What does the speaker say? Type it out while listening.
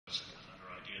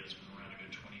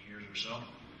so.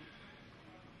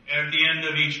 At the end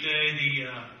of each day, the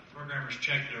programmers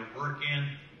check their work in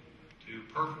to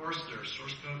Perforce, their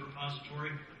source code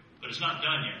repository, but it's not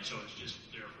done yet, so it's just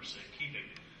there for safekeeping.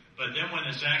 But then when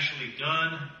it's actually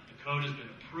done, the code has been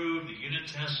approved, the unit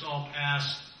tests all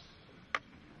passed,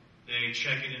 they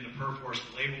check it into Perforce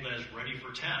labeled as ready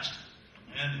for test.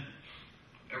 And then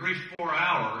every 4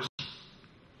 hours,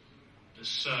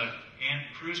 this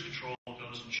cruise control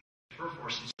goes and checks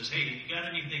Perforce and says, hey, you got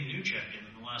anything new checked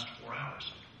in the last 4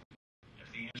 hours?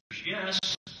 If the answer is yes,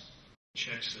 it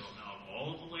checks out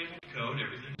all of the labeled code,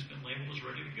 everything has been labeled as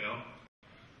ready to go,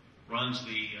 runs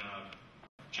the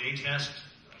J-test,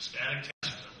 static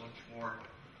test that look for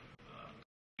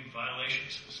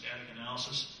violations, static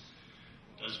analysis,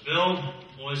 does build,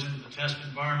 deploys into the test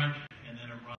environment, and then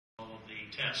it runs all of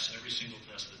the tests, every single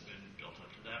test that's been built up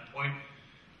to that point,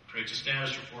 creates a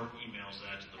status report, emails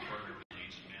that to the program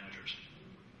leads and managers.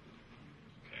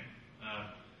 Okay.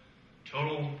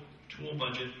 Total tool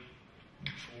budget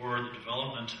for the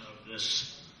development of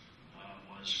this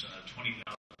was $20,000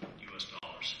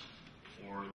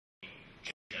 for the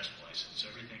J-test license.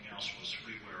 Everything else was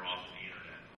freeware off of the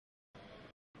internet.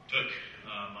 Took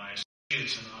my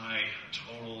associates and I a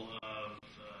total of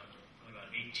about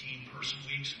 18 person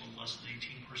weeks, a little less than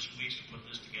 18 person weeks to put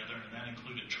this together, and that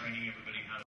included training everybody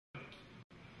how to do it,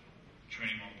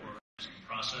 training on organizing the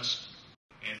process,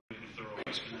 and doing a thorough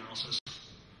risk analysis.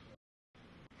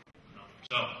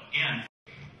 So, again,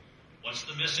 what's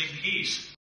the missing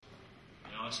piece?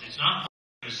 It's not,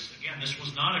 because, again, this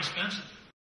was not expensive.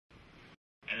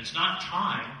 And it's not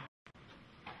time.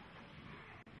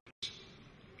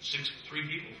 3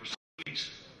 people for 6 weeks.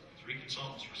 3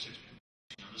 consultants for 6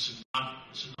 people. This is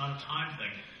not a time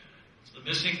thing. It's the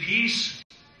missing piece,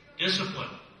 discipline.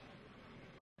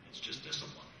 It's just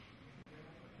discipline.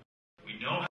 We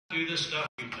know how to do this stuff.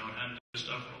 We've known how to do this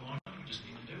stuff for a long time. We just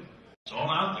need to do it. It's all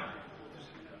out there.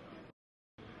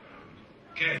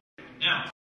 Okay, now,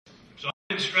 so I've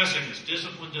been stressing this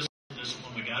discipline.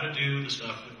 We got to do the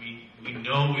stuff that we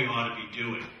know we ought to be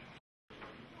doing.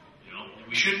 And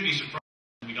we shouldn't be surprised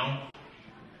when we don't,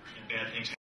 and bad things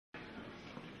happen.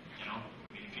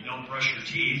 If you don't brush your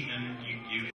teeth, then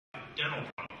you have dental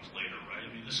problems later, right?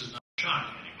 This is not a shock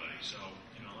to anybody, so,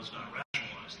 let's not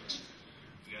rationalize this.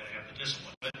 We got to have the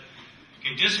discipline. But,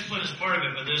 okay, discipline is part of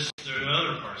it, but there are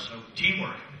other parts. So,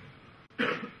 teamwork.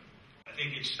 I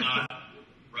think it's not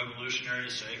revolutionary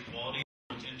to say quality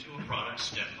built into a product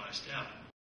step by step.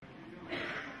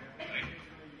 Right?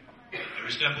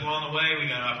 Every step along the way, we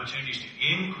got opportunities to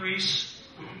increase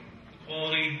the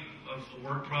quality of the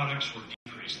work products or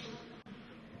decrease them.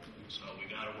 So we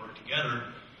got to work together,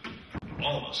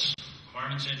 all of us,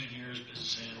 requirements engineers,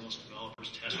 business analysts,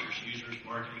 developers, testers, users,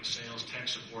 marketing, sales, tech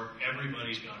support.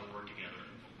 Everybody's got to work together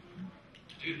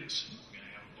to do this. We're going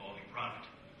to have a quality product.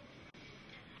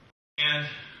 And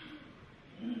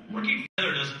working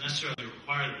together doesn't necessarily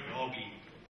require that we all be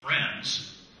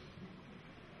friends.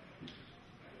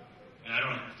 And I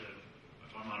don't have to,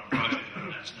 if I'm on a project, I don't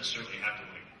necessarily have to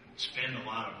spend a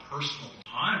lot of personal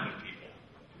time with people.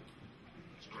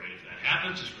 It's great if that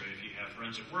happens. It's great if you have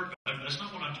friends at work. But that's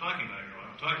not what I'm talking about here. What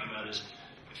I'm talking about is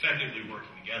effectively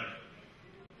working together.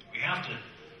 We have to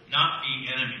not be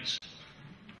enemies.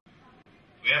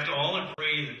 We have to all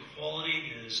agree that quality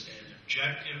is an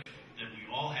objective that we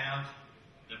all have,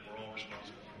 that we're all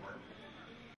responsible for.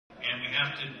 And we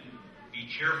have to be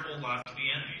careful not to be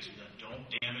enemies, that don't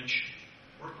damage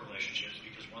work relationships,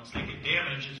 because once they get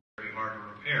damaged, it's very hard to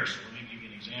repair. So let me give you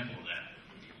an example of that.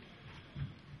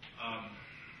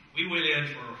 We went in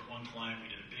for one client, we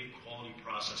did a big quality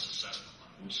process assessment.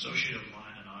 An associate of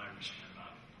mine and I, we spent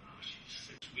about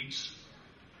 6 weeks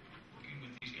working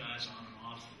with these guys on and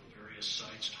off various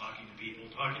sites, talking to people,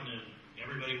 talking to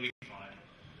everybody we could find,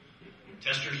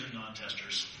 testers and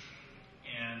non-testers.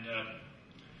 And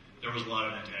there was a lot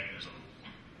of antagonism.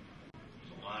 There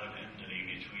was a lot of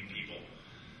enmity between people.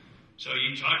 So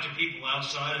you talk to people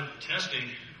outside of the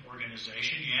testing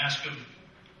organization, you ask them,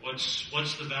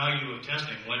 what's the value of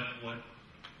testing?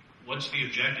 What's the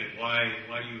objective? Why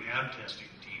do you have testing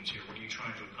teams here? What are you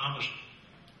trying to accomplish?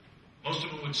 Most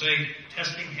of them would say,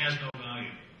 testing has no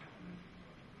value.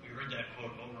 We heard that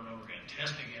quote over and over again.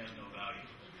 Testing has no value.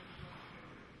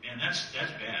 And that's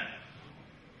bad.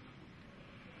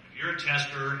 If you're a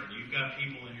tester and you've got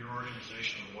people in your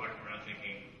organization who are walking around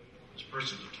thinking, this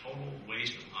person's a total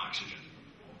waste of oxygen,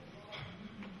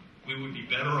 we would be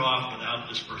better off without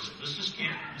this person. This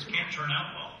can't turn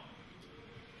out well.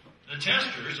 The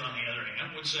testers, on the other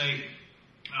hand, would say,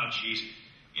 oh, geez,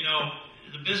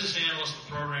 the business analysts,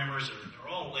 the programmers are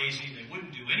all lazy. They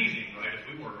wouldn't do anything right if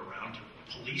we weren't around to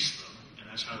police them. And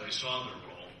that's how they they saw their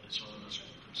role. They saw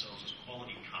themselves as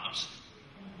quality cops.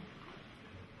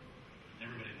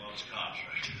 Everybody loves cops,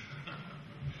 right?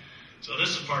 So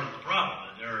this is part of the problem,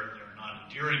 that they're not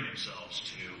endearing themselves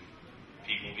to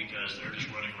people because they're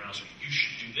just running around saying, you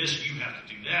should do this, you have to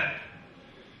do that.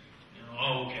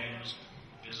 Okay, those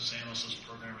business analysts, those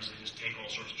programmers, they just take all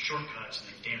sorts of shortcuts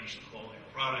and they damage the quality of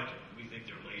the product, and we think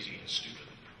they're lazy and stupid.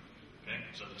 Okay?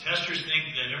 So the testers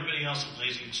think that everybody else is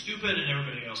lazy and stupid, and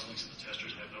everybody else thinks that the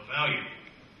testers have no value.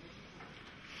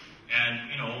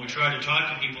 And, when we try to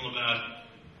talk to people about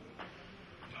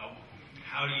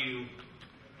how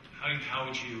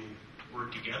would you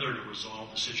work together to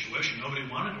resolve the situation, nobody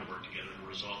wanted to work together to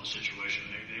resolve the situation.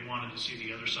 They wanted to see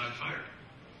the other side fired.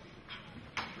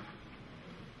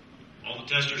 All the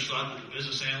testers thought that the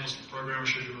business analysts and programmers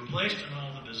should be replaced, and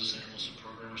all the business analysts and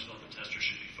programmers thought the testers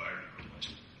should be fired and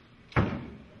replaced.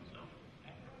 So,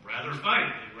 rather fight.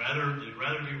 They'd rather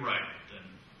be right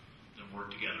than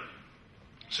work together.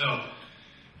 So,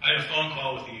 I had a phone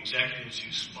call with the executives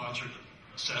who sponsored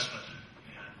the assessment,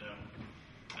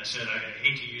 and I said, I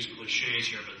hate to use cliches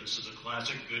here, but this is a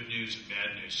classic good news and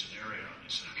bad news scenario. And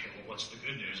they said, okay, well, what's the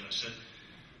good news? I said,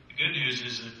 the good news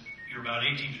is that you're about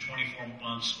 18 to 24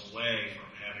 months away from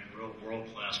having real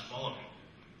world-class quality.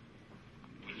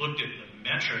 We looked at the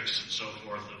metrics and so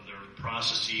forth of their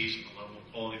processes and the level of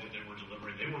quality that they were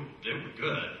delivering. They were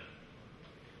good.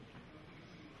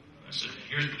 I said,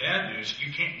 here's the bad news.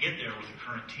 You can't get there with the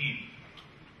current team.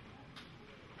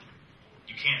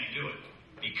 You can't do it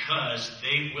because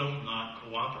they will not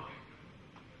cooperate.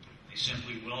 They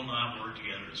simply will not work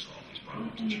together to solve these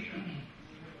problems that you have.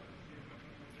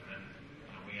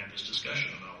 We had this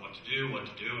discussion about what to do, and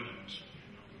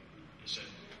they said,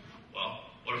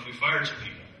 well, what if we fired some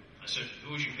people? I said,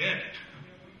 who would you pick?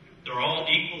 They're all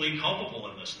equally culpable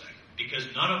in this thing because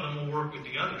none of them will work with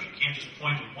the others. You can't just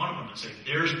point to one of them and say,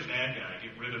 there's the bad guy,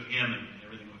 get rid of him and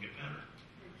everything will get better.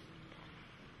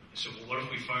 I said, well, what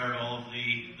if we fired all of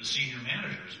the senior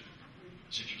managers? I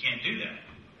said, you can't do that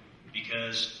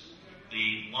because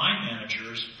the line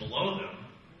managers below them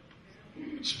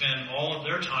spend all of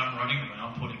their time running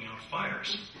around putting out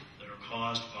fires that are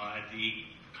caused by the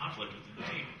conflict within the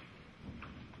team.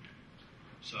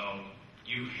 So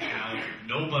you have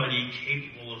nobody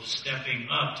capable of stepping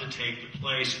up to take the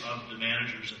place of the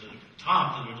managers at the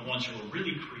top that are the ones who are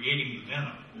really creating the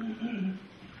venom.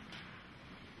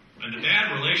 And the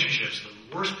bad relationships,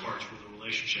 the worst parts were the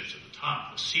relationships at the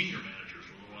top. The senior managers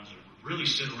were the ones that would really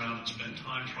sit around and spend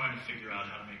time trying to figure out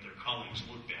how to make their colleagues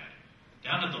look bad.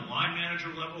 Down at the line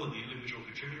manager level and the individual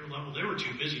contributor level, they were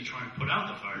too busy trying to put out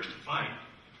the fires to fight.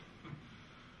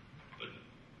 But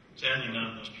sadly, none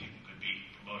of those people could be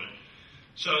promoted.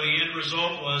 So the end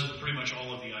result was that pretty much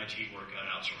all of the IT work got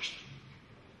outsourced.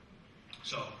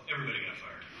 So everybody got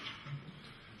fired.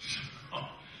 So,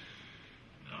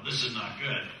 this is not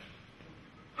good.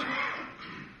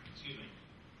 Excuse me.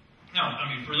 Now,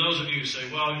 for those of you who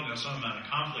say, well, some amount of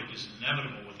conflict is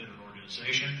inevitable within an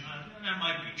organization, that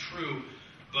might be true,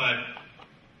 but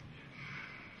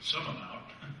some amount,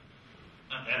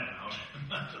 not that amount,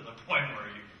 not to the point where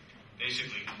you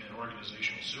basically commit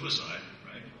organizational suicide,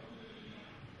 right?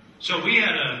 So we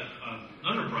had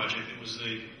another project that was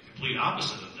the complete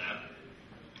opposite of that.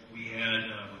 We had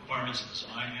requirements and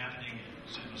design happening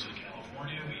in San Jose,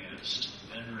 California. We had a system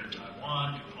vendor in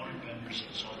Taiwan, component vendors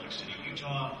in Salt Lake City,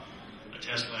 Utah, a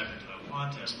test lab in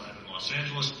Taiwan, test lab in Los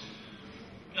Angeles.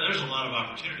 There's a lot of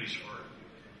opportunities for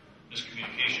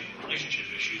miscommunication and relationship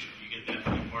issues when you get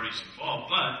that many parties involved,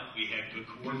 but we had good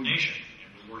coordination and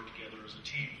we worked together as a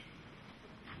team.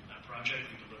 That project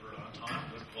we delivered on time,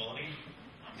 with quality,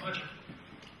 on budget.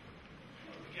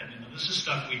 Again, this is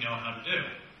stuff we know how to do.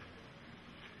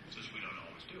 It's just we don't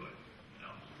always do it.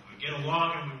 When we get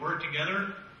along and we work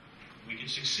together, we can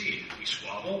succeed. If we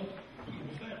squabble, we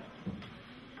will fail.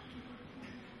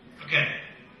 Okay.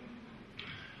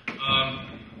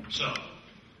 So,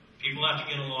 people have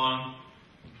to get along,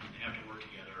 they have to work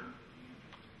together,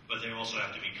 but they also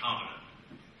have to be competent.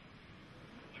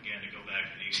 Again, to go back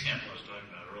to the example I was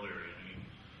talking about earlier,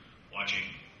 watching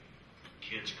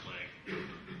kids play